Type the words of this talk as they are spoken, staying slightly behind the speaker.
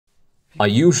I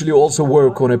usually also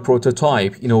work on a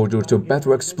prototype in order to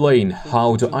better explain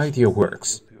how the idea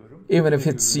works. Even if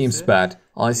it seems bad,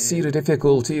 I see the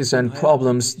difficulties and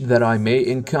problems that I may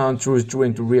encounter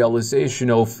during the realization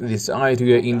of this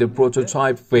idea in the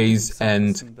prototype phase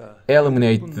and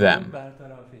eliminate them.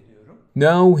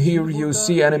 Now here you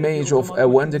see an image of a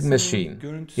vending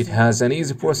machine. It has an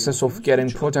easy process of getting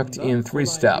product in 3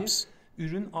 steps.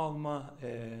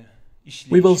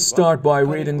 We will start by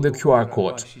reading the QR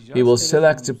code. We will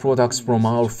select the products from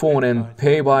our phone and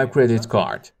pay by credit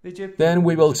card. Then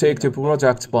we will take the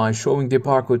product by showing the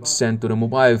barcode sent to the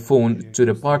mobile phone to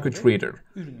the barcode reader.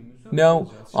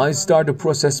 Now, I start the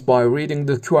process by reading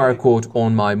the QR code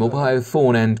on my mobile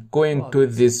phone and going to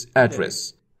this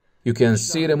address. You can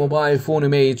see the mobile phone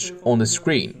image on the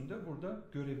screen.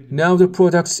 Now the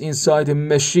products inside the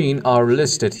machine are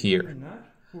listed here.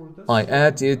 I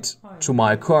add it to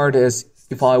my cart as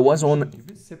if I was on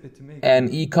an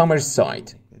e-commerce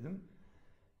site.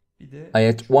 I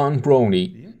add 1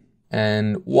 brownie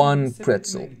and 1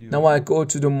 pretzel. Now I go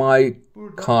to my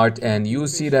cart and you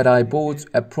see that I bought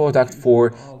a product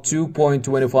for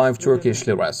 2.25 Turkish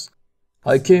liras.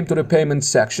 I came to the payment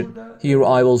section. Here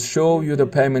I will show you the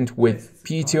payment with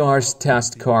PTR's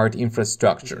test card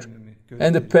infrastructure.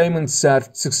 And the payment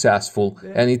set successful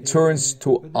and it turns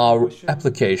to our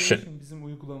application.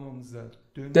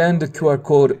 Then the QR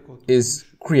code is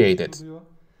created.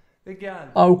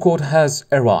 Our code has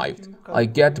arrived. I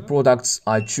get the products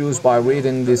I choose by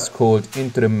reading this code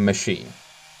into the machine.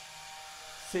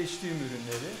 Seçtiğim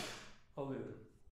ürünleri